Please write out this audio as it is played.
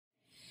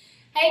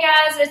Hey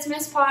guys, it's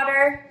Miss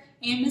Potter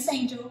and Miss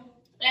Angel,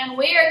 and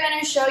we are going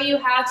to show you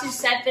how to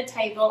set the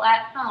table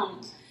at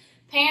home.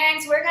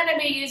 Parents, we're going to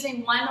be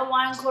using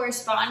one-to-one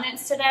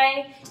correspondence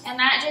today, and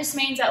that just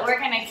means that we're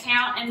going to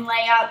count and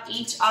lay out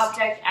each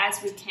object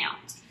as we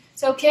count.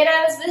 So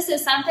kiddos, this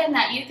is something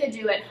that you could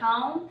do at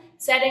home,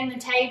 setting the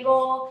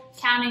table,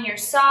 counting your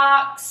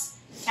socks,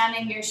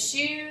 counting your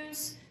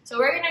shoes. So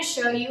we're going to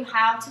show you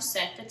how to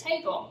set the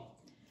table.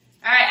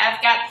 All right,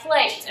 I've got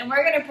plates, and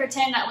we're going to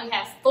pretend that we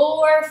have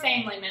 4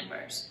 family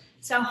members.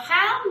 So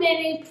how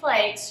many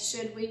plates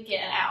should we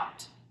get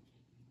out?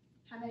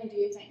 How many do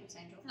you think, Miss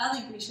Angel? I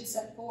think we should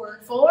set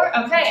 4. 4?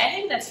 Okay, I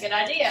think that's a good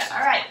idea.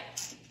 All right.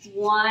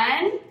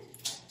 1,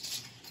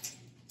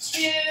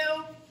 2,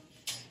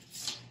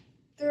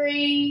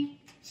 3,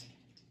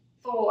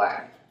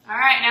 4. All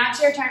right, now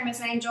it's your turn, Miss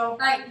Angel. All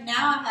right,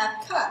 now I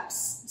have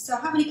cups. So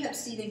how many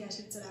cups do you think I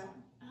should set out?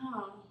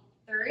 Oh,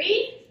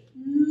 3?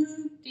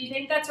 Do you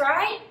think that's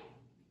right?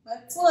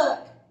 Let's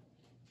look.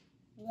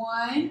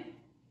 1,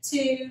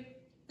 2,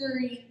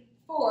 3,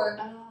 4.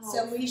 Oh.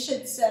 So we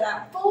should set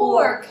out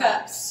 4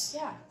 cups.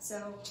 Yeah.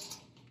 So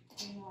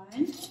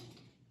 1,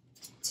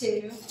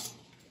 2,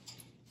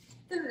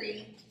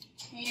 3,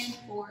 and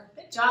 4.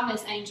 Good job,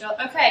 Miss Angel.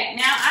 Okay,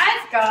 now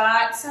I've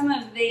got some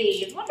of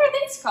these. What are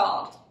these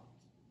called?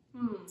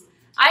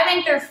 I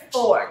think they're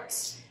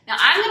forks. Now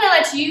I'm going to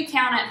let you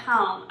count at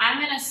home. I'm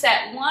going to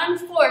set 1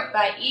 fork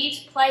by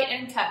each plate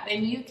and cup,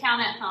 and you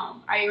count at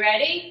home. Are you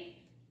ready?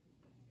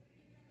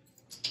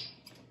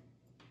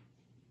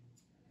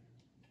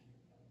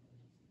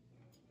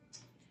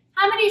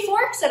 How many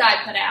forks did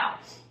I put out?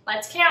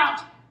 Let's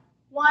count.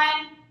 1,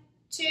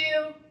 2,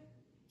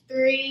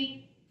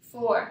 3,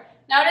 4.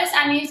 Notice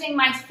I'm using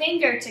my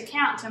finger to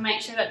count to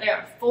make sure that there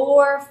are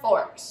 4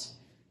 forks.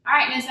 All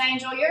right, Miss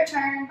Angel, your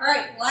turn. All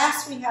right,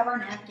 last we have our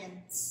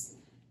napkins.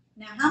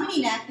 Now, how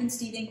many napkins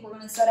do you think we're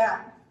going to set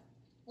out?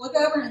 Look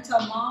over and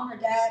tell Mom or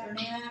Dad or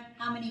Nana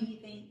how many you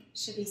think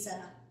should be set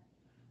out.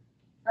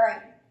 All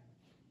right,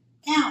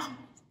 count.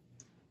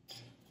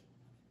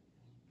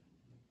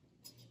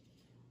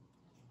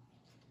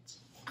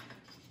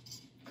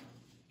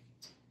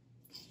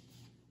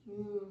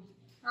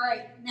 All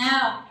right,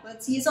 now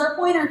let's use our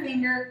pointer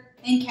finger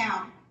and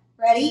count.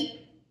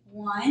 Ready?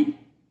 1,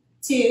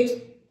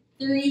 2,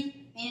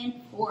 3,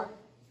 and 4.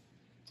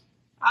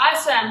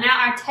 Awesome.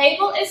 Now our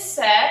table is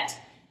set.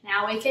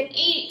 Now we can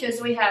eat because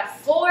we have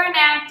 4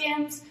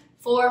 napkins,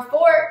 4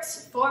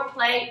 forks, 4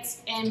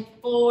 plates, and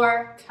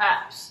 4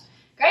 cups.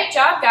 Great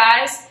job,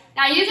 guys.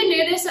 Now you can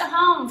do this at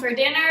home for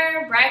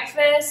dinner,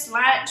 breakfast,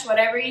 lunch,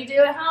 whatever you do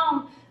at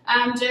home.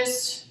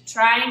 Just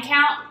try and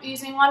count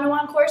using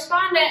one-to-one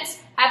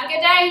correspondence. Have a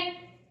good day.